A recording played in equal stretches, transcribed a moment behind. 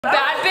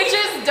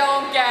bitches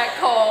don't get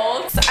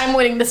cold. So I'm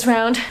winning this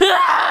round.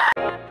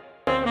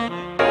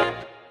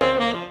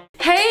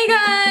 Hey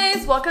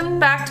guys, welcome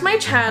back to my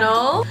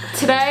channel.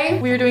 Today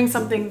we are doing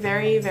something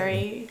very,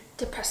 very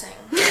depressing.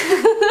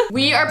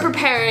 We are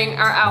preparing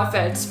our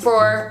outfits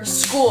for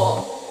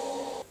school.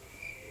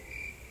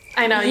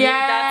 I know,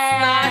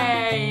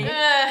 that's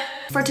not...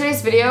 For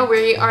today's video,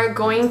 we are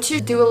going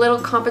to do a little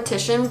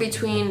competition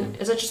between,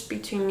 is it just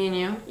between me and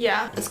you?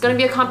 Yeah. It's gonna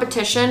be a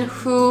competition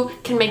who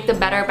can make the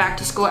better back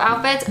to school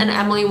outfits, and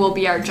Emily will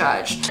be our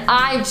judge.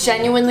 I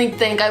genuinely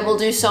think I will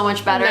do so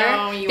much better.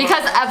 No, you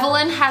because won't.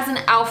 Evelyn has an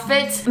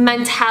outfit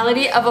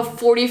mentality of a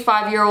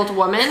 45-year-old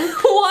woman.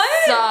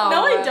 What? So,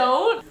 no, I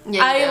don't.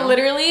 Yeah, I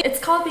literally, it's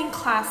called being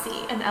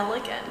classy and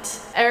elegant.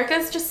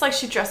 Erica's just like,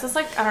 she dresses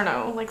like, I don't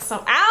know, like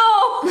some,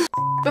 ow!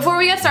 Before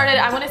we get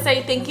started, I want to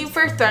say thank you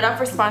for ThredUp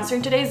for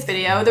sponsoring today's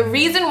video. The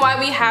reason why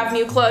we have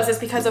new clothes is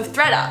because of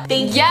ThredUp.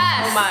 Thank you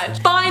so much.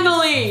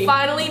 Finally!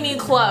 Finally new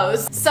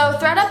clothes. So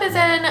ThredUp is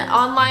an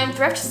online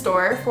thrift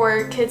store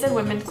for kids and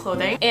women's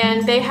clothing,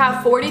 and they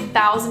have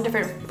 40,000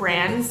 different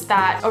brands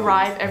that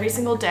arrive every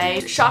single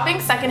day.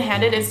 Shopping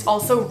second-handed is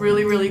also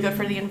really, really good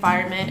for the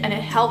environment, and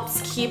it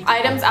helps keep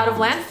items out of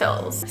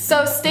landfills.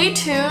 So stay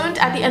tuned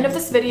at the end of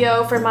this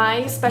video for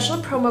my special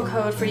promo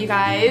code for you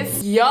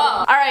guys. Yeah!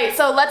 Alright,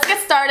 so let's get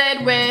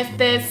started with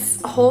this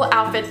whole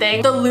outfit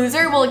thing. The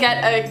loser will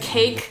get a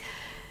cake.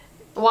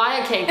 Why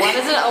a cake? Why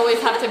does it always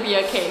have to be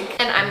a cake?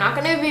 And I'm not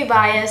gonna be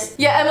biased.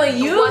 Yeah, Emily,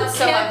 you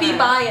whatsoever. can't be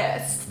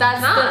biased.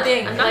 That's the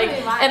thing. I'm not like gonna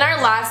be biased. in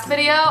our last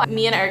video,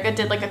 me and Erica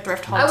did like a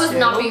thrift haul. I was too.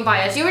 not being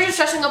biased. You were just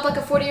dressing up like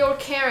a 40-year-old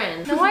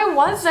Karen. No, I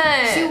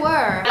wasn't. You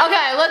were.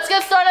 Okay, let's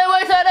get started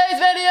with today's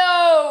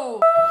video.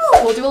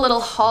 We'll do a little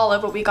haul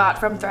of what we got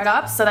from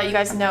ThredUp so that you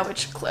guys know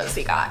which clothes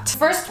we got.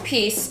 First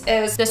piece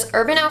is this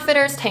Urban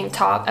Outfitters tank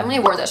top. Emily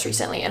wore this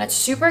recently and it's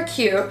super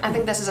cute. I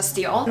think this is a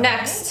steal.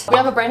 Next, we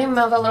have a brand new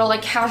Melva little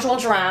like casual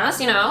dress,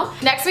 you know.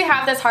 Next we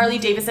have this Harley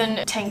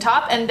Davidson tank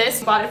top, and this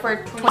we bought it for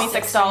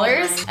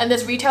 $26, and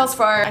this retails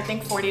for I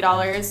think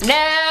 $40.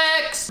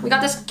 Next, we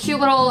got this cute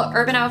little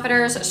Urban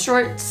Outfitters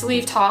short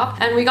sleeve top,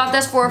 and we got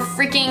this for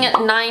freaking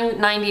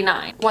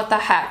 $9.99. What the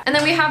heck? And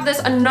then we have this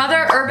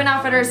another Urban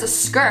Outfitters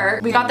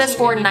skirt. We got this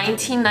for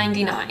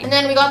 $19.99. And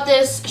then we got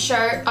this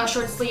shirt, a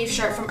short sleeve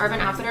shirt from Urban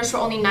Outfitters for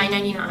only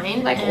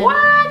 $9.99. Like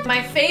what?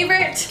 My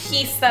favorite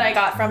piece that I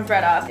got from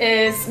ThredUp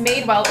is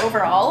Madewell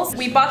overalls.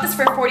 We bought this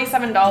for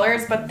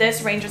 $47, but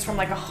this ranges from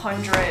like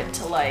 $100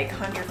 to like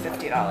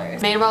 $150.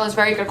 Madewell is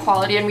very good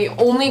quality, and we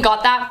only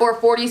got that for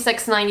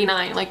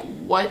 $46.99. Like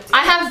what? I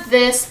have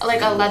this,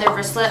 like a leather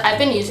wristlet. I've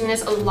been using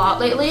this a lot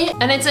lately.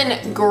 And it's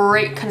in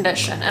great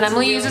condition, and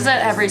Emily uses it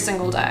every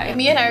single day.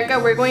 Me and Erica,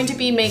 we're going to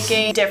be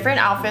making different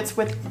outfits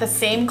with the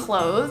same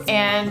clothes,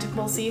 and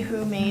we'll see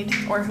who made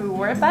or who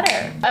wore it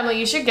better. Emily,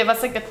 you should give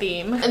us like a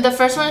theme. And the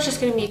first one is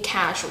just gonna be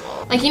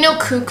casual. Like, you know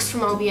kooks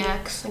from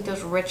OBX? Like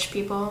those rich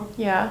people?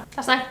 Yeah.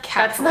 That's not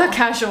casual. That's not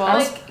casual.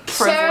 Like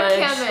Sarah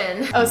Privilege.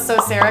 Cameron. Oh, so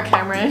Sarah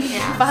Cameron.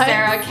 Yeah. But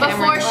Sarah Cameron.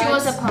 Before she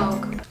was a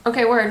pogue.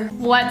 Okay, word.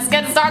 let's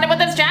get started with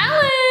this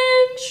challenge.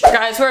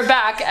 Guys, we're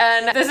back,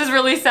 and this is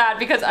really sad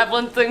because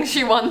Evelyn thinks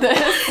she won this.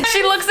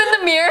 She looks in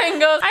the mirror and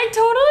goes, I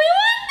totally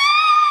won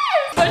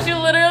this! But she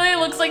literally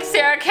looks like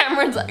Sarah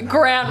Cameron's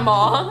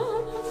grandma.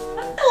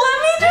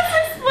 Let me just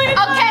explain.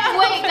 Okay,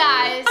 wait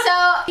guys.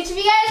 So each of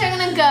you guys are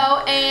gonna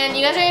go and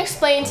you guys are gonna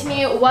explain to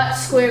me what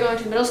school you're going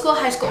to. Middle school,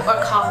 high school,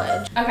 or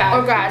college. Okay.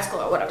 Or grad school,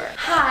 or whatever.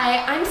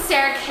 Hi, I'm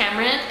Sarah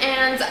Cameron,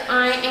 and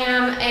I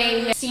am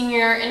a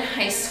senior in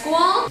high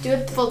school. Do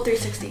a full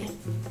 360.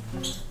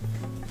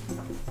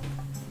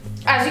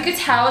 As you could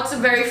tell, it's a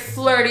very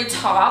flirty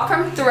top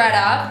from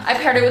ThredUp. I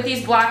paired it with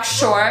these black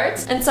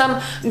shorts and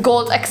some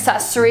gold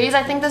accessories.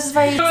 I think this is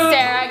very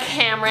Sarah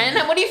Cameron.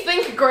 What do you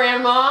think,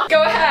 Grandma?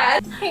 Go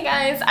ahead. Hey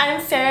guys,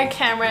 I'm Sarah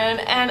Cameron,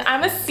 and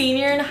I'm a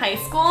senior in high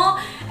school.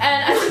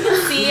 And as you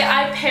can see,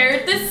 I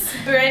paired this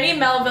Brandy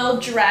Melville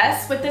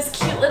dress with this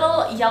cute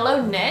little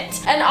yellow knit.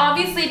 And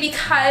obviously,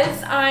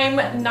 because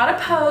I'm not a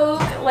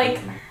pogue like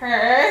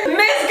her.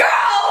 Miss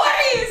Girl, what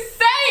are you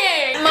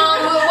saying?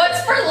 Mom,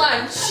 what's for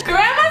lunch?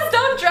 Grandmas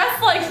don't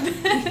dress like this.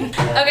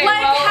 Okay, like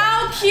well,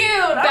 how cute.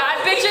 bad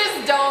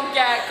bitches don't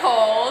get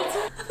cold.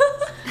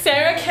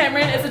 Sarah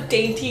Cameron is a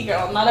dainty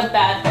girl, not a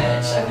bad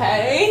bitch,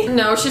 okay?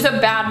 No, she's a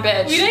bad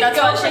bitch. You didn't That's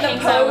go what for she the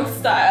hangs out. pogue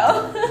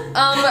style.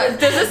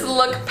 Does this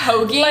look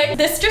pogey? Like,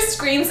 this just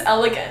screams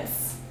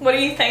elegance. What do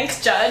you think,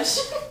 Judge?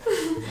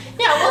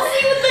 Yeah, we'll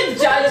see what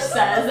the judge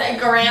says,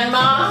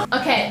 Grandma.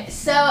 Okay,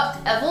 so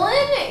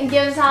Evelyn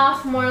gives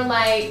off more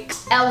like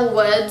Elle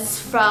Woods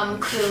from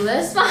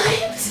Clueless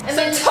vibes. And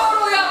then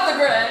Totally off the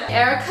grid.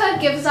 Erica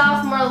gives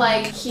off more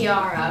like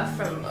Kiara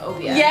from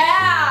OBS.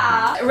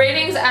 Yeah!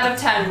 Ratings out of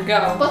 10,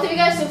 go. Both of you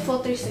guys do full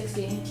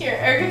 360. Here,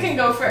 Erica can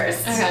go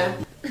first. Okay.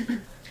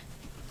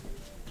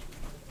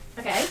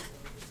 Okay.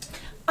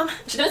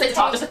 She's gonna say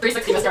top, just a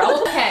 360, Miss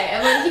Girl. Okay,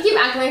 and when you keep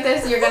acting like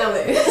this, you're gonna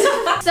lose.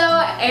 So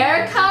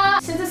Erica,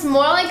 since it's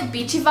more like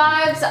beachy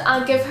vibes,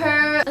 I'll give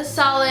her a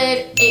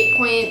solid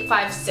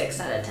 8.56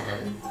 out of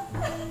 10.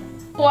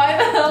 Why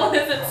the hell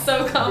is it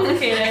so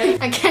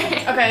complicated?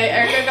 Okay. Okay, Okay,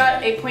 Erica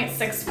got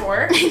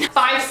 8.64. 5'6",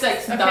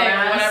 Okay,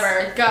 dumbass.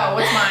 whatever. Go,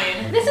 what's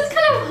mine? This is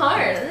kind of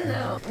hard. I don't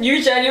know.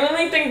 You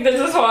genuinely think this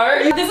is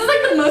hard? This is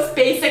like the most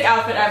basic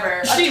outfit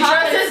ever. She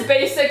dresses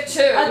basic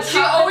too. She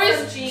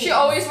jeans.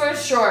 always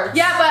wears shorts.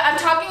 Yeah, but I'm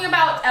talking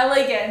about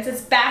elegance.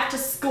 It's back to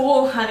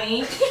school,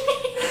 honey.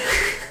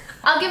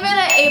 I'll give it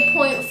an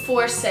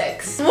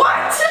 8.46.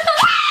 What?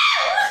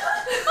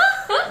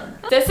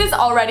 This is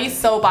already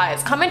so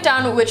biased. Comment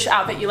down which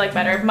outfit you like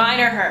better, mine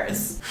or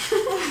hers.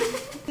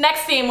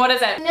 Next theme, what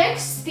is it?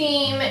 Next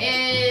theme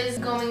is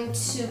going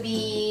to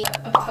be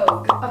a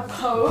pogue. A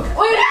pogue?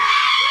 Wait!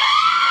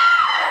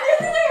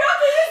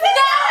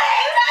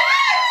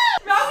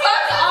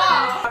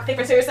 Rock,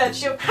 paper, scissors, said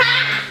shoot.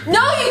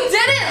 No, you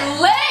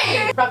didn't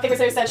lay! Rock, paper,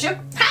 scissors, said shoot.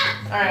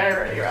 Alright, I'm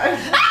ready,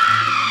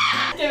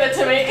 right? Give it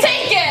to me.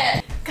 Take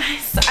it!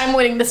 Guys, I'm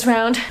winning this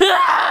round.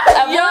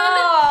 Evelyn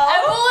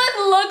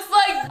looks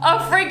like a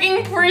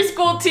freaking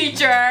preschool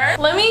teacher.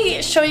 Let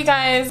me show you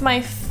guys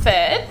my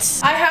fit.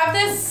 I have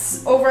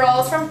this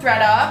overalls from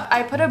thredUP.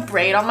 I put a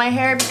braid on my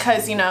hair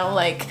because, you know,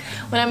 like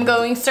when I'm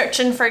going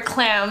searching for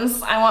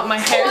clams, I want my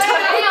hair to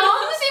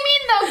You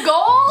mean the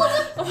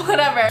gold?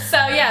 whatever. So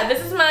yeah,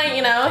 this is my,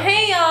 you know,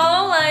 hey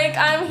y'all, like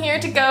I'm here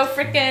to go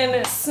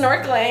freaking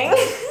snorkeling.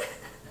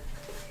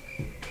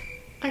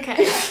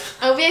 Okay.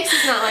 OBX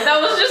is not like That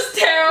was just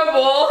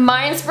terrible.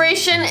 My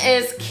inspiration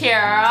is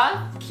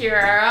Kiara,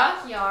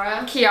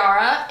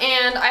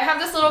 and I have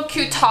this little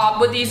cute top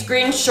with these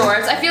green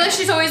shorts. I feel like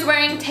she's always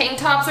wearing tank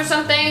tops or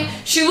something.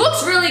 She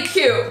looks really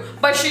cute,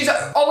 but she's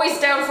always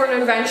down for an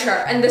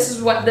adventure, and this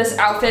is what this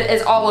outfit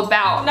is all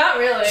about. Not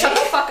really. Shut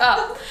the fuck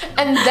up.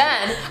 And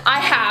then I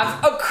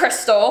have a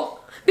crystal.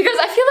 Because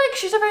I feel like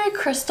she's a very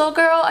crystal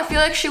girl. I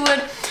feel like she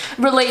would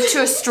relate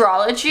to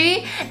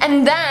astrology.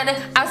 And then,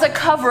 as a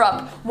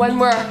cover-up, when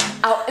we're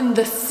out in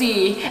the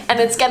sea and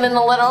it's getting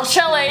a little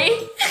chilly,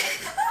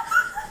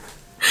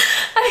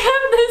 I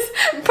have this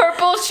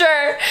purple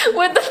shirt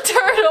with the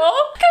turtle.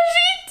 Because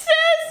she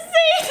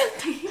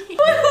just saved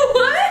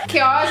What?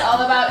 Kiara's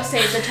all about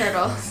save the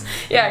turtles.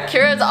 Yeah,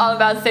 Kira's all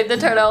about save the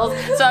turtles.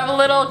 So I have a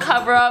little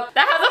cover-up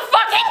that has a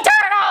fucking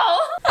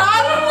turtle!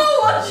 I don't know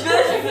what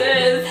this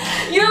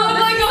is. You look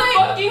like a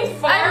fucking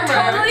farmer.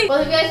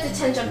 Well, you guys did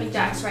 10 jumping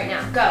jacks right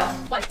now. Go.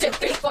 1, 2,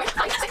 3, 4,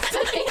 5, 6,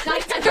 7, 8,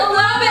 9, 10, 11.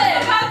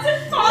 That's a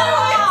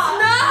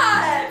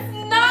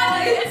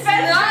It's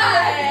not.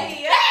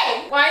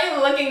 Hey! Why are you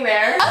looking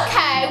there?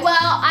 Okay,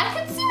 well, I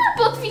can see where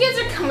both of you guys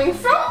are coming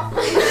from.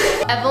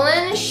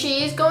 Evelyn,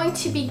 she's going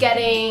to be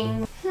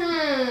getting,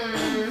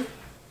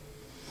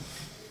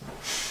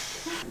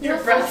 Your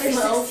breath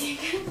smells.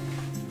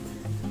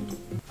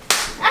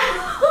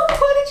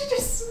 Why did you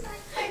just smack?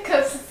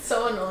 Because it's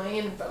so annoying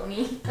and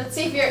bony. Let's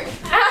see if you're...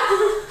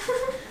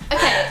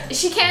 Okay,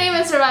 she can't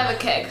even survive a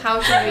kick. How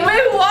should we?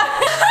 Wait, what?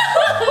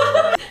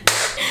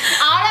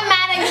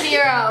 Automatic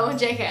 0,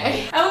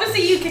 JK. I want to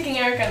see you kicking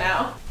Erica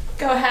now.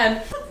 Go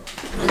ahead. Oh!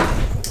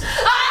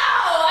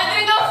 I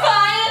didn't go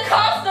flying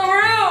across the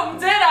room,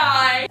 did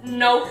I?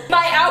 Nope.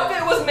 My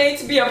outfit was made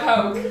to be a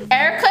pogue.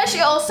 Erica, she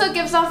also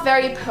gives off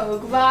very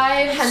pogue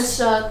vibes. Hence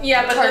the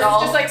Yeah, but turtle. this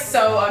is just like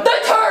so ugly.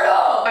 The turtle!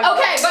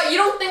 Okay, but you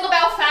don't think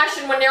about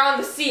fashion when you're on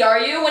the sea, are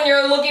you? When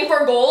you're looking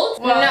for gold?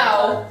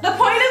 Well, the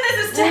point of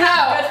this is to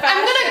have good fashion.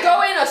 I'm gonna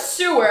go in a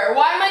sewer.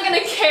 Why am I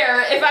gonna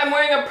care if I'm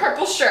wearing a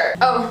purple shirt?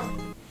 Oh,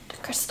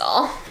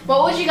 Crystal.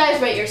 What would you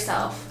guys rate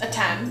yourself? A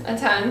 10. A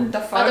 10, the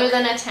fuck? Other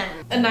than a 10.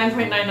 A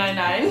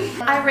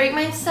 9.999. I rate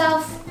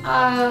myself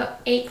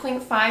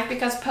 8.5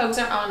 because pogues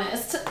are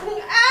honest.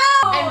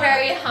 Ow! And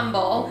very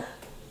humble.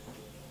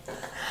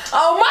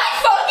 Oh my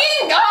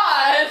fucking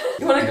god!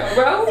 You wanna go,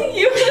 bro?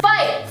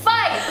 Fight!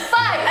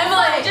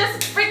 Evelyn,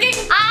 just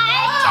freaking...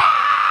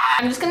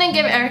 I'm just gonna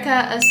give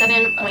Erica a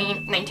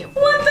 7.92.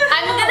 What the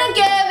I'm gonna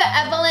give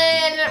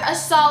Evelyn a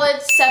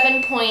solid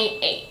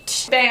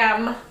 7.8.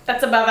 Bam.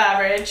 That's above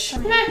average. The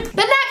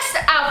next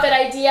outfit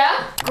idea,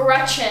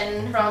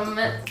 Gretchen from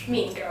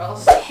Mean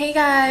Girls. Hey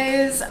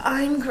guys,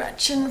 I'm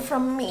Gretchen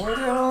from Mean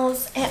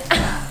Girls and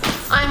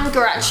I'm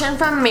Gretchen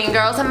from Mean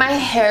Girls and my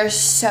hair is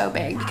so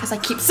big because I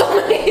keep so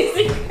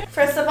lazy.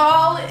 first of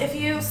all, if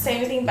you say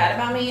anything bad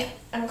about me,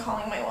 I'm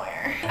calling my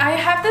lawyer. I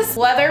have this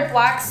leather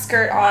black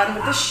skirt on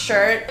with this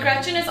shirt.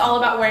 Gretchen is all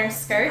about wearing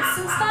skirts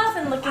and stuff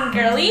and looking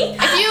girly.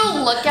 If you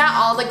look at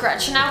all the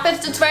Gretchen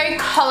outfits, it's very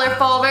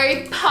colorful,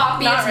 very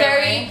poppy. Not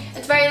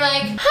It's very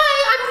like,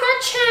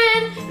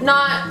 hi, I'm Gretchen.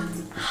 Not,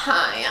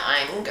 hi,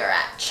 I'm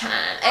Gretchen.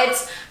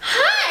 It's,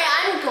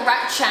 hi, I'm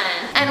Gretchen.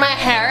 And my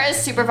hair is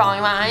super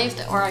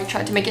volumized, or I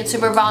tried to make it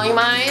super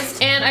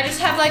volumized. And I just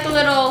have like a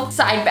little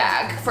side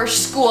bag for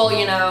school,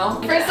 you know.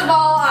 First of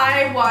all,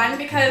 I won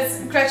because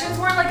Gretchen's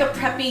more like a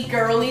preppy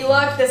girly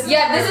look. This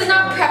is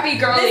not preppy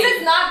girly. This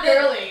is not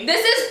girly.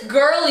 This is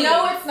girly.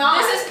 No, it's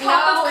not. This is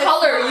pop No, of it's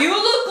color. not. You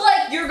look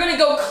like you're gonna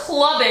go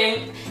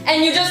clubbing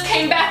and you just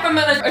came back from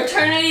an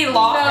eternity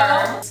law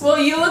firm. Well,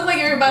 you look like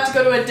you're about to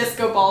go to a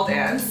disco ball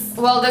dance.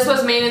 Well, this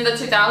was made in the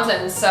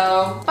 2000s,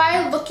 so.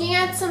 By looking Looking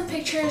at some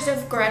pictures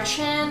of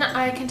Gretchen,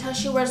 I can tell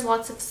she wears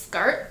lots of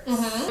skirts.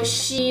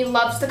 She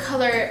loves the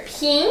color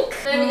pink.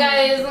 And you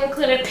guys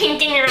included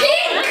pink in your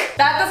Pink!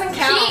 That doesn't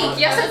count. Pink!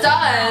 Yes, it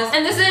does.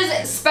 And this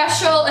is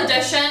special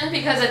edition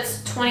because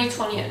it's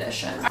 2020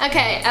 edition.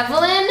 Okay,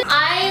 Evelyn,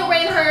 I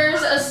rate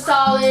hers a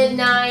solid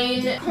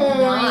 9.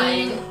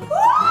 I'm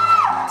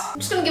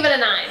just gonna give it a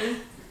 9.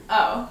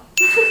 Oh.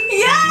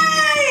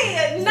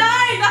 Yay! 9! The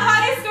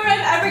highest score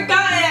I've ever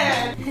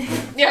gotten!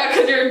 Yeah,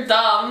 because you're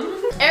dumb.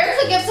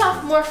 Erica gives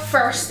off more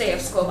first day of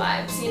school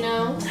vibes, you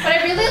know? But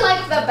I really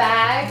like the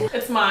bag.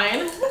 It's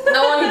mine.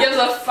 No one gives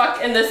a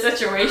fuck in this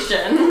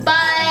situation. But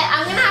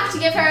I'm gonna have to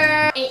give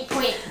her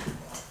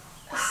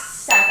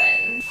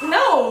 8.7.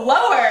 No,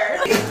 lower.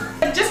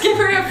 Just give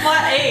her a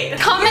flat 8.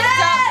 Comment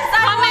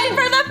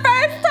for the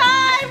first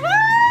time!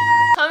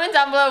 Comment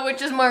down below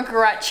which is more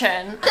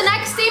Gretchen. The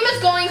next theme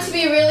is going to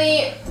be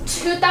really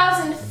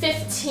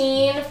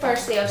 2015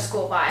 first day of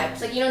school vibes.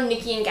 Like, you know,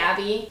 Nikki and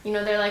Gabby? You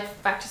know, they're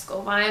like back to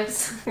school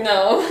vibes.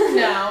 No.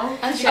 No.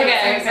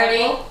 Okay,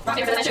 ready? Rock,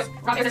 paper, scissors, shoot.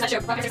 Rock, paper, scissors,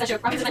 shoot. Rock, paper, scissors,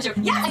 shoot. Rock, paper, scissors,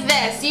 shoot. Like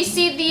this. You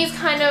see these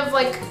kind of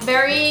like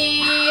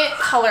very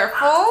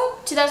Colorful.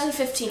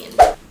 2015.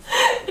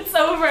 It's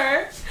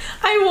over.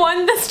 I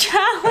won this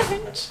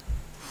challenge.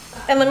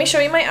 And let me show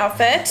you my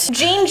outfit.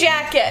 Jean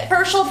jacket,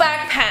 Herschel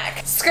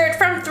backpack, skirt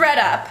from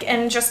ThreadUp,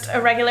 and just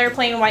a regular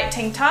plain white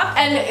tank top,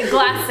 and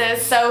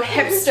glasses, so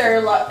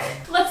hipster look.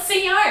 Let's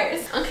see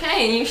yours.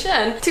 Okay, you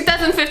should.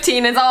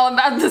 2015 is all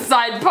about the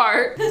side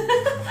part.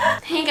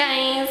 Hey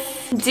guys.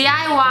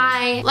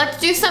 DIY. Let's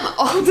do some,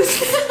 oh,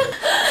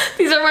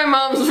 these are my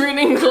mom's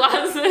reading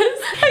glasses.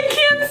 I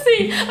can't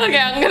see. Okay,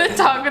 I'm gonna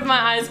talk with my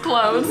eyes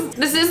closed.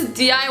 This is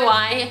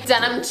DIY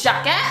denim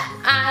jacket.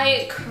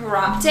 I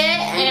cropped it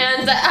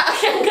and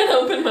I'm gonna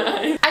open my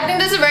eyes. I think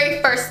this is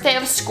very first day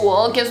of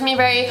school. It gives me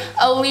very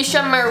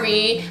Alicia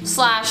Marie /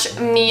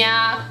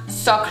 Mia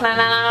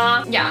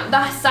Soclana. Yeah,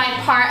 the side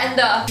part and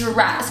the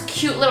dress,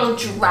 cute little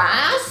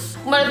dress.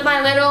 With my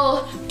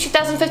little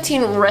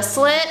 2015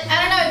 wristlet.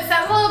 I don't know, it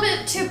sounds a little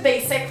bit too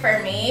basic for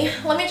me.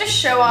 Let me just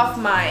show off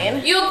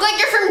mine. You look like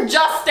you're from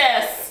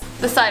Justice.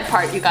 The side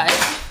part, you guys.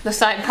 The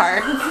side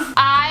part.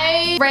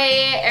 I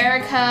rate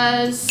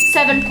Erica's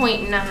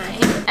 7.9.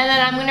 And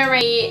then I'm gonna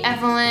rate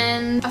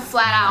Evelyn a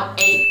flat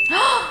out 8.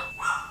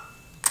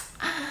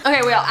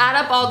 Okay, we'll add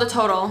up all the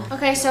total.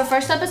 Okay, so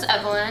first up is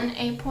Evelyn,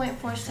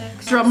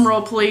 8.46. Drum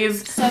roll,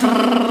 please.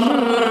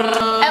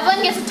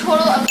 Evelyn gets a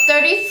total of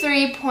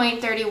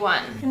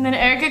 33.31. And then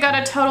Erica got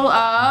a total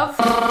of...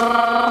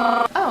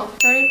 Oh,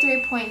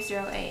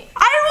 33.08.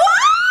 I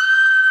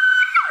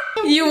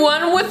won! You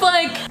won with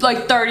like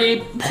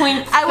 30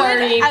 points. I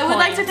would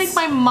like to thank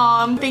my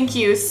mom. Thank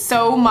you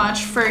so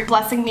much for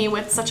blessing me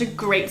with such a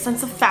great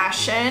sense of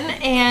fashion.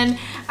 And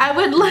I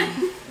would like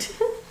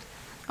to...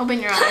 Open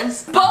your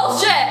eyes.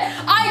 Bullshit!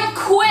 I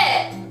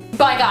quit!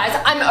 Bye guys,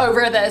 I'm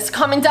over this.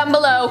 Comment down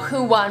below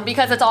who won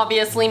because it's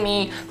obviously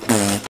me.